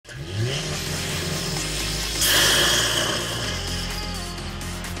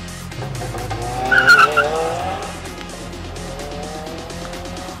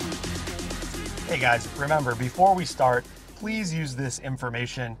guys, remember, before we start, please use this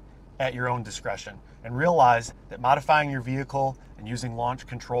information at your own discretion and realize that modifying your vehicle and using launch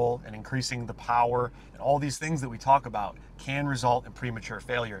control and increasing the power and all these things that we talk about can result in premature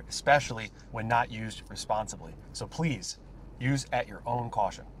failure, especially when not used responsibly. So please use at your own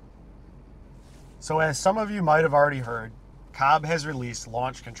caution. So as some of you might have already heard, Cobb has released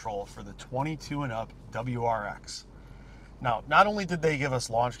launch control for the 22 and up WRX. Now, not only did they give us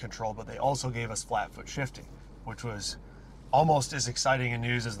launch control, but they also gave us flat foot shifting, which was almost as exciting a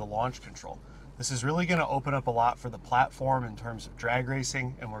news as the launch control. This is really going to open up a lot for the platform in terms of drag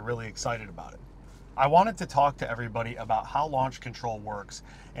racing, and we're really excited about it. I wanted to talk to everybody about how launch control works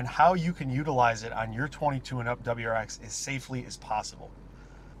and how you can utilize it on your 22 and up WRX as safely as possible.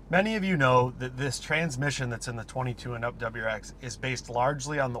 Many of you know that this transmission that's in the 22 and up WRX is based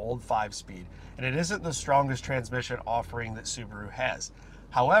largely on the old 5-speed, and it isn't the strongest transmission offering that Subaru has.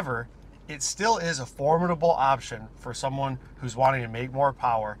 However, it still is a formidable option for someone who's wanting to make more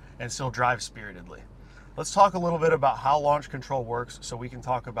power and still drive spiritedly. Let's talk a little bit about how launch control works so we can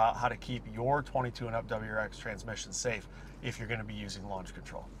talk about how to keep your 22 and up WRX transmission safe if you're going to be using launch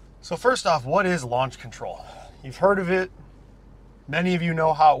control. So first off, what is launch control? You've heard of it. Many of you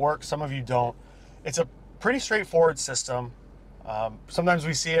know how it works, some of you don't. It's a pretty straightforward system. Sometimes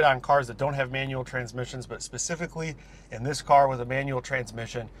we see it on cars that don't have manual transmissions, but specifically in this car with a manual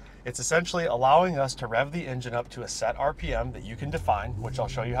transmission, it's essentially allowing us to rev the engine up to a set RPM that you can define, which I'll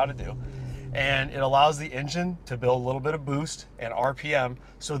show you how to do. And it allows the engine to build a little bit of boost and RPM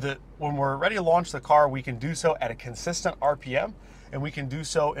so that when we're ready to launch the car, we can do so at a consistent RPM and we can do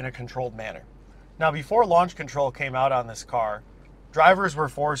so in a controlled manner. Now, before launch control came out on this car, drivers were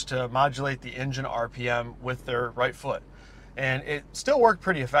forced to modulate the engine RPM with their right foot. And it still worked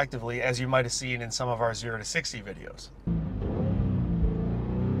pretty effectively, as you might have seen in some of our 0 to 60 videos.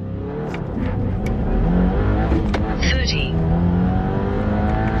 30,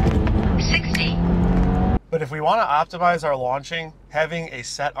 60. But if we want to optimize our launching, having a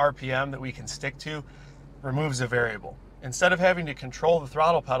set RPM that we can stick to removes a variable. Instead of having to control the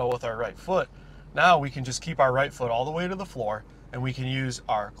throttle pedal with our right foot, now we can just keep our right foot all the way to the floor, and we can use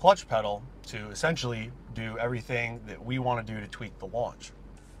our clutch pedal to essentially do everything that we want to do to tweak the launch.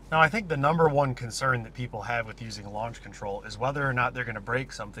 Now, I think the number one concern that people have with using launch control is whether or not they're going to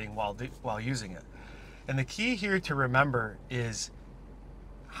break something while using it. And the key here to remember is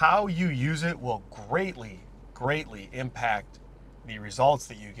how you use it will greatly impact the results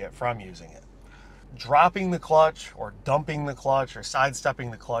that you get from using it. Dropping the clutch or dumping the clutch or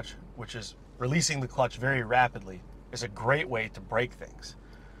sidestepping the clutch, which is releasing the clutch very rapidly, is a great way to break things.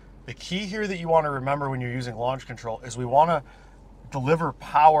 The key here that you want to remember when you're using launch control is we want to deliver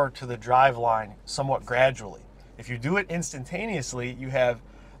power to the drive line somewhat gradually. If you do it instantaneously, you have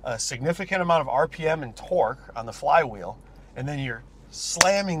a significant amount of RPM and torque on the flywheel, and then you're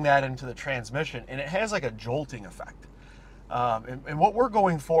slamming that into the transmission, and it has like a jolting effect. And what we're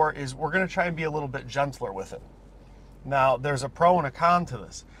going for is we're going to try and be a little bit gentler with it. Now, there's a pro and a con to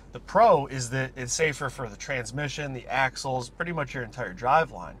this. The pro is that it's safer for the transmission, the axles, pretty much your entire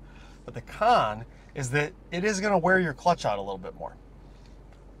drive line. But the con is that it is going to wear your clutch out a little bit more.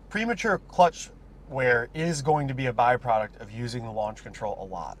 Premature clutch wear is going to be a byproduct of using the launch control a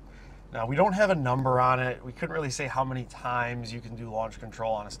lot. Now, we don't have a number on it. We couldn't really say how many times you can do launch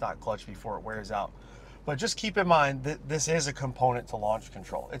control on a stock clutch before it wears out. But just keep in mind that this is a component to launch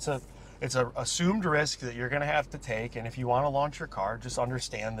control. It's an assumed risk that you're going to have to take, and if you want to launch your car, just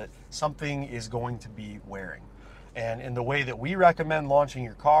understand that something is going to be wearing. And in the way that we recommend launching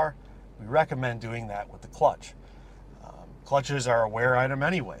your car, we recommend doing that with the clutch. Clutches are a wear item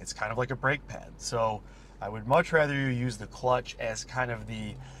anyway. It's kind of like a brake pad. So I would much rather you use the clutch as kind of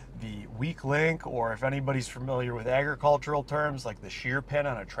the weak link, or if anybody's familiar with agricultural terms, like the shear pin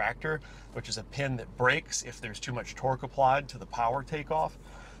on a tractor, which is a pin that breaks if there's too much torque applied to the power takeoff.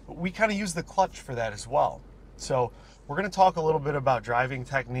 But we kind of use the clutch for that as well. So we're going to talk a little bit about driving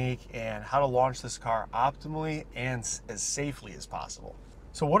technique and how to launch this car optimally and as safely as possible.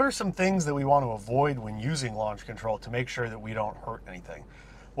 So what are some things that we want to avoid when using launch control to make sure that we don't hurt anything?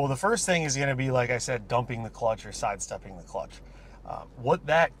 Well, the first thing is going to be, like I said, dumping the clutch or sidestepping the clutch. What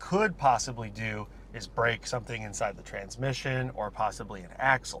that could possibly do is break something inside the transmission or possibly an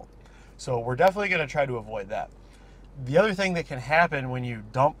axle. So we're definitely going to try to avoid that. The other thing that can happen when you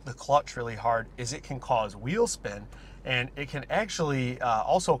dump the clutch really hard is it can cause wheel spin, and it can actually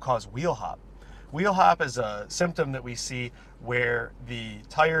also cause wheel hop. Wheel hop is a symptom that we see where the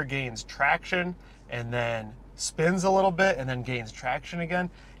tire gains traction and then spins a little bit and then gains traction again.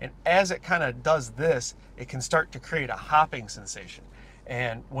 And as it kind of does this, it can start to create a hopping sensation.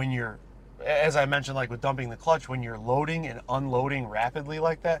 And when you're as I mentioned, like with dumping the clutch, when you're loading and unloading rapidly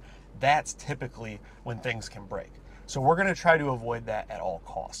like that, that's typically when things can break. So we're going to try to avoid that at all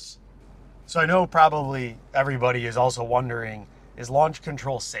costs. So I know probably everybody is also wondering, is launch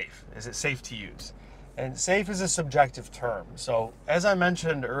control safe? Is it safe to use? And safe is a subjective term. So as I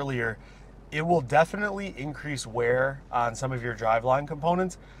mentioned earlier, it will definitely increase wear on some of your driveline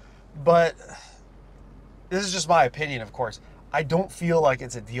components, but this is just my opinion, of course. I don't feel like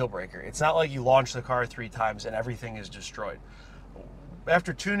it's a deal breaker. It's not like you launch the car 3 times and everything is destroyed.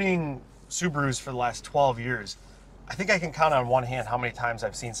 After tuning Subarus for the last 12 years, I think I can count on one hand how many times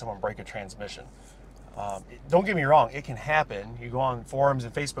I've seen someone break a transmission. Don't get me wrong, it can happen. You go on forums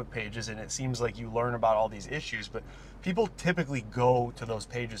and Facebook pages and it seems like you learn about all these issues, but people typically go to those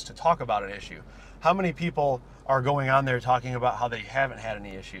pages to talk about an issue. How many people are going on there talking about how they haven't had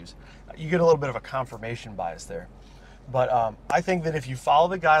any issues? You get a little bit of a confirmation bias there. But I think that if you follow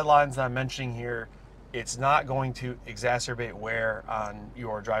the guidelines that I'm mentioning here, it's not going to exacerbate wear on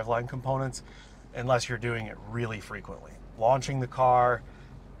your driveline components unless you're doing it really frequently. Launching the car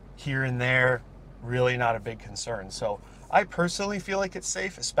here and there, really not a big concern. So I personally feel like it's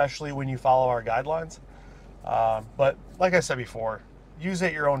safe, especially when you follow our guidelines. But like I said before, use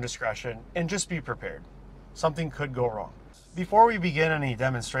at your own discretion and just be prepared. Something could go wrong. Before we begin any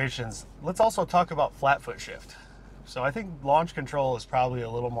demonstrations, let's also talk about flat foot shift. So I think launch control is probably a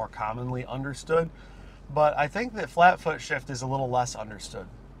little more commonly understood, but I think that flat foot shift is a little less understood.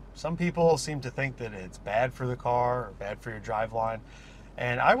 Some people seem to think that it's bad for the car or bad for your driveline.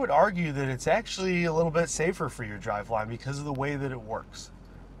 And I would argue that it's actually a little bit safer for your driveline because of the way that it works.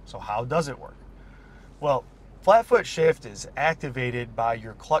 So how does it work? Well, flat foot shift is activated by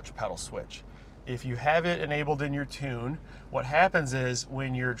your clutch pedal switch. If you have it enabled in your tune, what happens is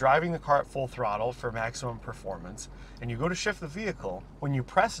when you're driving the car at full throttle for maximum performance and you go to shift the vehicle, when you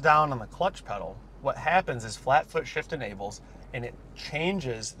press down on the clutch pedal, what happens is flat foot shift enables and it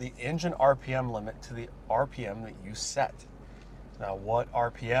changes the engine RPM limit to the RPM that you set. Now, what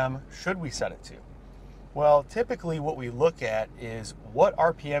RPM should we set it to? Well, typically what we look at is what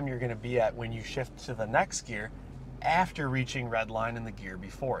RPM you're going to be at when you shift to the next gear after reaching red line in the gear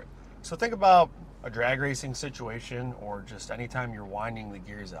before it. So think about a drag racing situation or just anytime you're winding the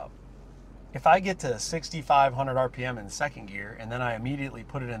gears out. If I get to 6,500 RPM in second gear and then I immediately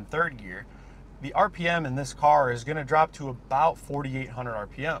put it in third gear, the RPM in this car is going to drop to about 4,800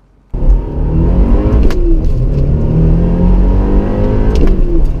 RPM.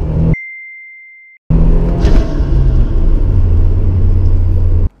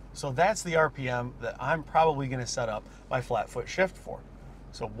 So that's the RPM that I'm probably going to set up my flat foot shift for.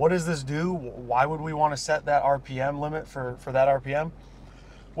 So what does this do? Why would we want to set that RPM limit for that RPM?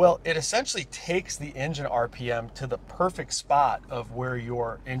 Well, it essentially takes the engine RPM to the perfect spot of where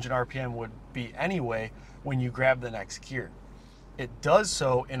your engine RPM would be anyway when you grab the next gear. It does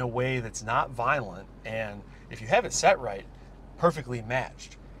so in a way that's not violent, and if you have it set right, perfectly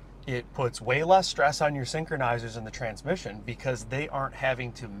matched. It puts way less stress on your synchronizers in the transmission because they aren't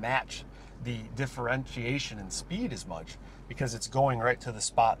having to match the differentiation in speed as much because it's going right to the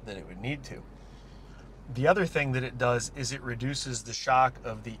spot that it would need to. The other thing that it does is it reduces the shock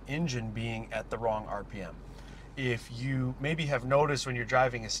of the engine being at the wrong RPM. If you maybe have noticed when you're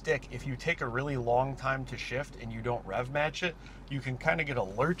driving a stick, if you take a really long time to shift and you don't rev match it, you can kind of get a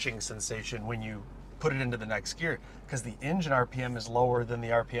lurching sensation when you put it into the next gear because the engine RPM is lower than the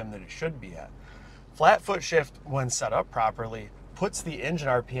RPM that it should be at. Flat foot shift, when set up properly, puts the engine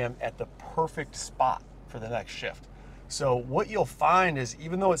RPM at the perfect spot for the next shift. So what you'll find is,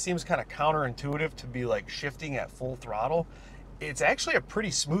 even though it seems kind of counterintuitive to be like shifting at full throttle, it's actually a pretty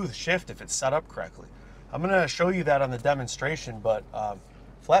smooth shift if it's set up correctly. I'm going to show you that on the demonstration, but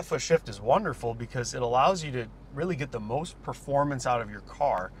flat foot shift is wonderful because it allows you to really get the most performance out of your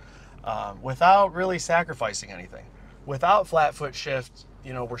car without really sacrificing anything. Without flat foot shift,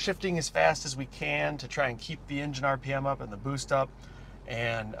 you know, we're shifting as fast as we can to try and keep the engine RPM up and the boost up,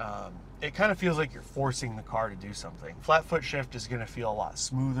 and it kind of feels like you're forcing the car to do something. Flat foot shift is going to feel a lot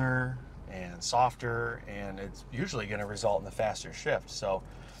smoother and softer, and it's usually going to result in a faster shift. So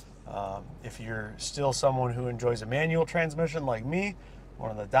if you're still someone who enjoys a manual transmission like me, one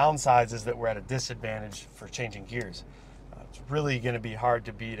of the downsides is that we're at a disadvantage for changing gears. It's really going to be hard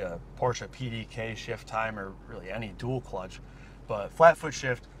to beat a Porsche PDK shift time or really any dual clutch, but flat foot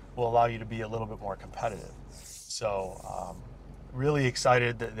shift will allow you to be a little bit more competitive. So really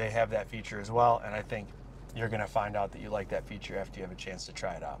excited that they have that feature as well, and I think you're going to find out that you like that feature after you have a chance to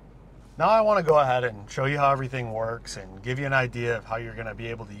try it out. Now I want to go ahead and show you how everything works and give you an idea of how you're going to be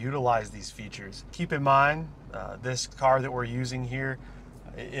able to utilize these features. Keep in mind, this car that we're using here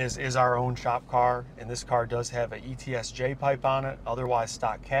is our own shop car, and this car does have a ETS J pipe on it, otherwise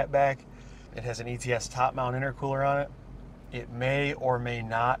stock catback. It has an ETS top mount intercooler on it. It may or may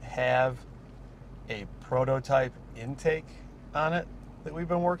not have a prototype intake on it that we've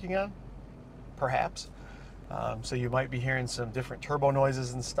been working on, perhaps. So you might be hearing some different turbo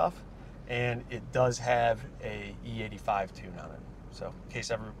noises and stuff, and it does have a E85 tune on it. So in case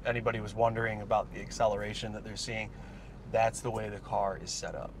anybody was wondering about the acceleration that they're seeing, that's the way the car is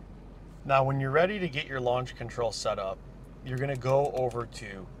set up. Now, when you're ready to get your launch control set up, you're going to go over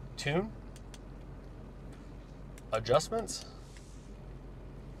to Tune, Adjustments,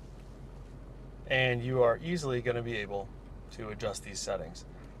 and you are easily going to be able to adjust these settings.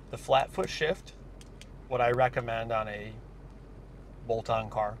 The flat foot shift, what I recommend on a bolt-on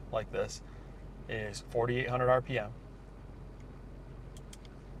car like this, is 4,800 RPM.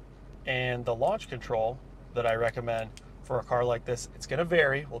 And the launch control that I recommend for a car like this, it's going to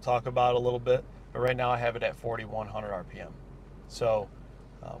vary. We'll talk about it a little bit, but right now I have it at 4,100 RPM. So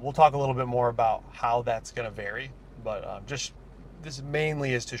we'll talk a little bit more about how that's going to vary, but just this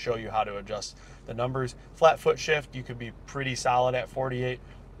mainly is to show you how to adjust the numbers. Flat foot shift, you could be pretty solid at 48.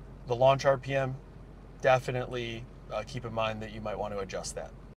 The launch RPM, definitely keep in mind that you might want to adjust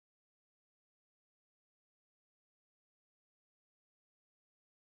that.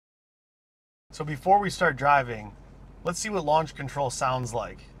 So before we start driving, let's see what launch control sounds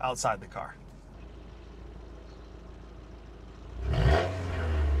like outside the car.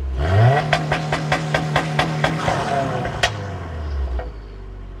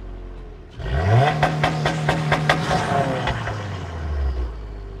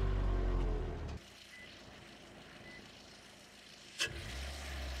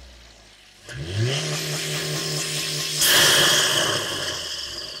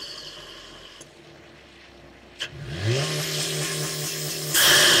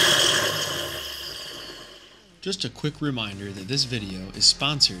 Just a quick reminder that this video is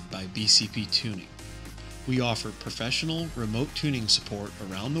sponsored by BCP Tuning. We offer professional remote tuning support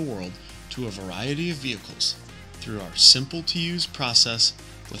around the world to a variety of vehicles through our simple to use process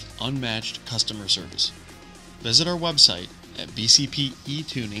with unmatched customer service. Visit our website at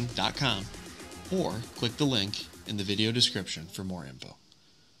bcpetuning.com or click the link in the video description for more info.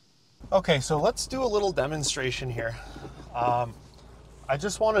 Okay, so let's do a little demonstration here. I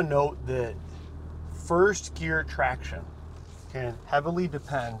just want to note that first gear traction can heavily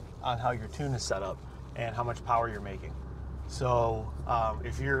depend on how your tune is set up and how much power you're making. So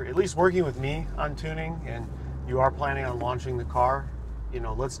if you're at least working with me on tuning and you are planning on launching the car,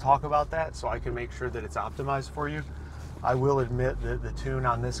 let's talk about that so I can make sure that it's optimized for you. I will admit that the tune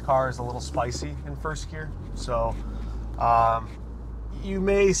on this car is a little spicy in first gear, so you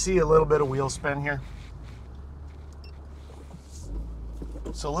may see a little bit of wheel spin here.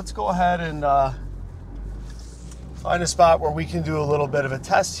 So let's go ahead and find a spot where we can do a little bit of a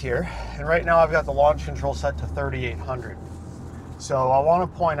test here. And right now I've got the launch control set to 3,800. So I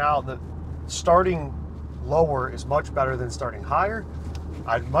want to point out that starting lower is much better than starting higher.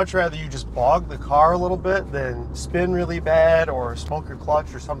 I'd much rather you just bog the car a little bit than spin really bad or smoke your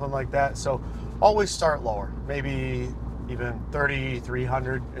clutch or something like that. So always start lower. Maybe even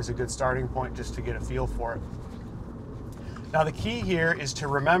 3,300 is a good starting point just to get a feel for it. Now the key here is to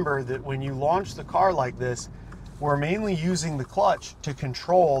remember that when you launch the car like this, we're mainly using the clutch to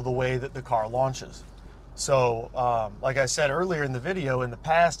control the way that the car launches. So like I said earlier in the video, in the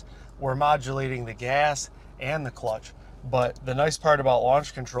past, we're modulating the gas and the clutch. But the nice part about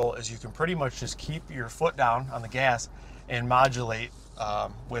launch control is you can pretty much just keep your foot down on the gas and modulate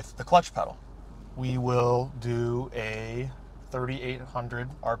with the clutch pedal. We will do a 3,800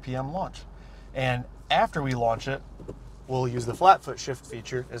 RPM launch. And after we launch it, we'll use the flat foot shift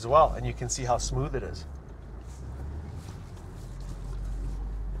feature as well, and you can see how smooth it is.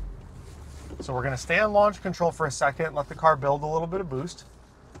 So we're going to stay on launch control for a second, let the car build a little bit of boost,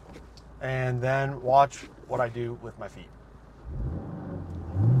 and then watch what I do with my feet.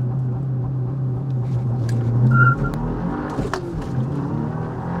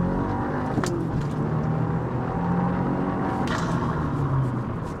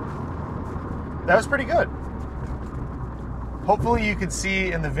 That was pretty good. Hopefully you could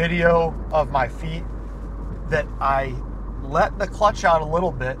see in the video of my feet that I let the clutch out a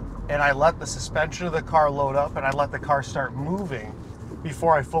little bit and I let the suspension of the car load up and I let the car start moving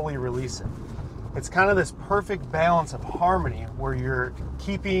before I fully release it. It's kind of this perfect balance of harmony where you're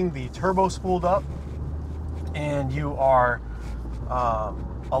keeping the turbo spooled up and you are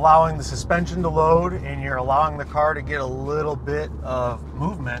allowing the suspension to load, and you're allowing the car to get a little bit of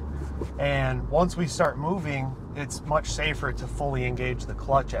movement. And once we start moving, it's much safer to fully engage the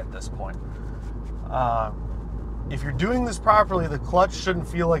clutch at this point. If you're doing this properly, the clutch shouldn't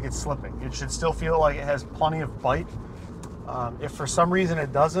feel like it's slipping. It should still feel like it has plenty of bite. If for some reason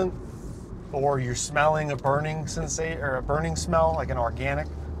it doesn't, or you're smelling a burning sensation or a burning smell, like an organic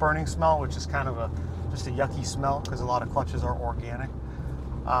burning smell, which is kind of just a yucky smell because a lot of clutches are organic,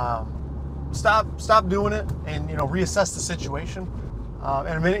 stop doing it, and reassess the situation.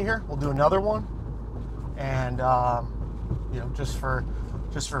 In a minute here, we'll do another one, and just for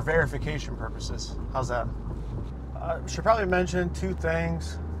verification purposes. How's that? Should probably mention two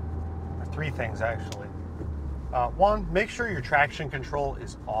things, or three things actually. One, make sure your traction control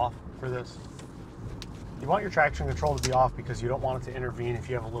is off for this. You want your traction control to be off because you don't want it to intervene if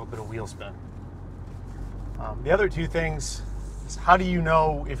you have a little bit of wheel spin. The other two things is, how do you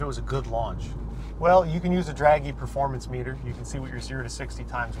know if it was a good launch? Well, you can use a Draggy performance meter. You can see what your 0 to 60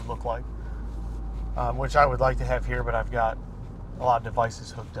 times would look like, which I would like to have here, but I've got a lot of devices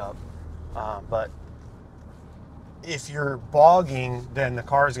hooked up. But if you're bogging, then the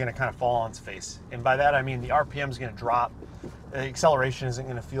car is going to kind of fall on its face. And by that, I mean the RPM is going to drop. The acceleration isn't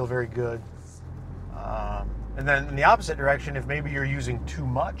going to feel very good. And then in the opposite direction, if maybe you're using too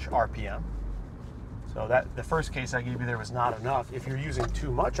much RPM, so that the first case I gave you there was not enough. If you're using too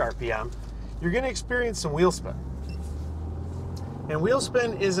much RPM, you're going to experience some wheel spin. And wheel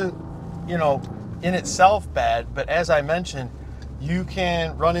spin isn't, in itself bad, but as I mentioned, you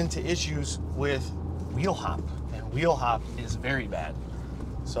can run into issues with wheel hop. Wheel hop is very bad.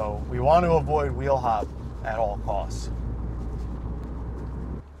 So we want to avoid wheel hop at all costs.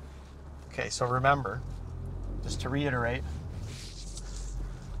 Okay, so remember, just to reiterate,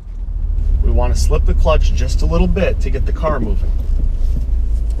 we want to slip the clutch just a little bit to get the car moving.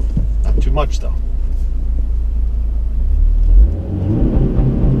 Not too much though.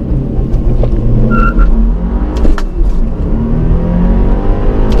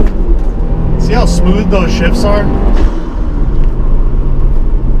 See how smooth those shifts are?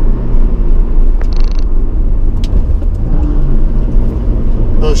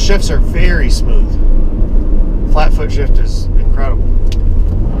 Those shifts are very smooth. Flat foot shift is incredible.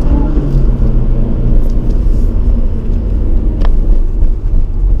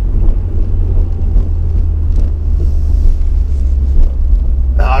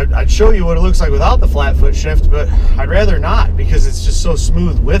 Now, I'd show you what it looks like without the flat foot shift, but I'd rather not because it's just so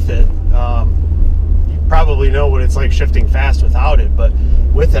smooth with it. You probably know what it's like shifting fast without it, but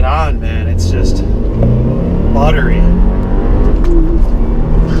with it on, man, it's just buttery.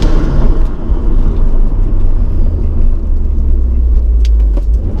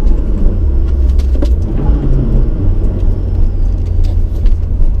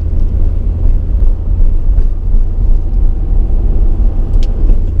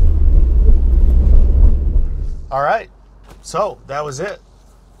 All right, so that was it.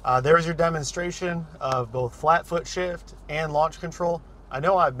 There's your demonstration of both flat foot shift and launch control. I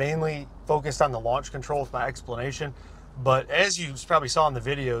know I mainly focused on the launch control with my explanation, but as you probably saw in the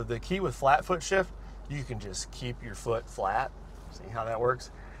video, the key with flat foot shift, you can just keep your foot flat. See how that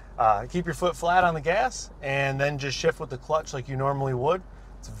works? Keep your foot flat on the gas and then just shift with the clutch like you normally would.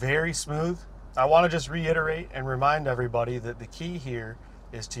 It's very smooth. I want to just reiterate and remind everybody that the key here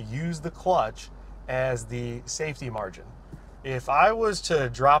is to use the clutch as the safety margin. If I was to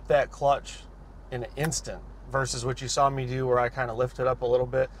drop that clutch in an instant versus what you saw me do where I kind of lifted up a little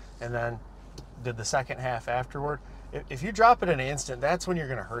bit and then did the second half afterward, if you drop it in an instant, that's when you're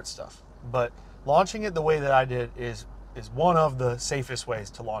going to hurt stuff. But launching it the way that I did is one of the safest ways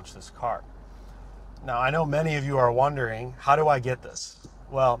to launch this car. Now, I know many of you are wondering, how do I get this?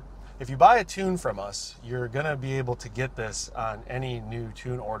 Well, if you buy a tune from us, you're going to be able to get this on any new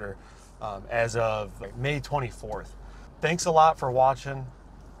tune order as of May 24th. Thanks a lot for watching.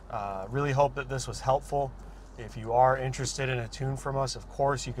 Really hope that this was helpful. If you are interested in a tune from us, of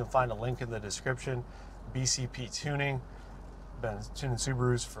course, you can find a link in the description. BCP Tuning. Been tuning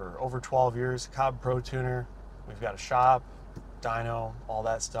Subarus for over 12 years. Cobb Pro Tuner. We've got a shop, dyno, all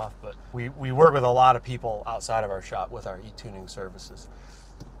that stuff. But we work with a lot of people outside of our shop with our e-tuning services.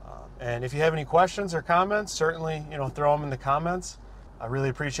 And if you have any questions or comments, certainly throw them in the comments. I really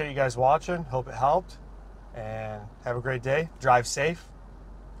appreciate you guys watching. Hope it helped. And have a great day. Drive safe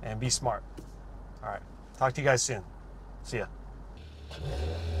and be smart. All right. Talk to you guys soon. See ya.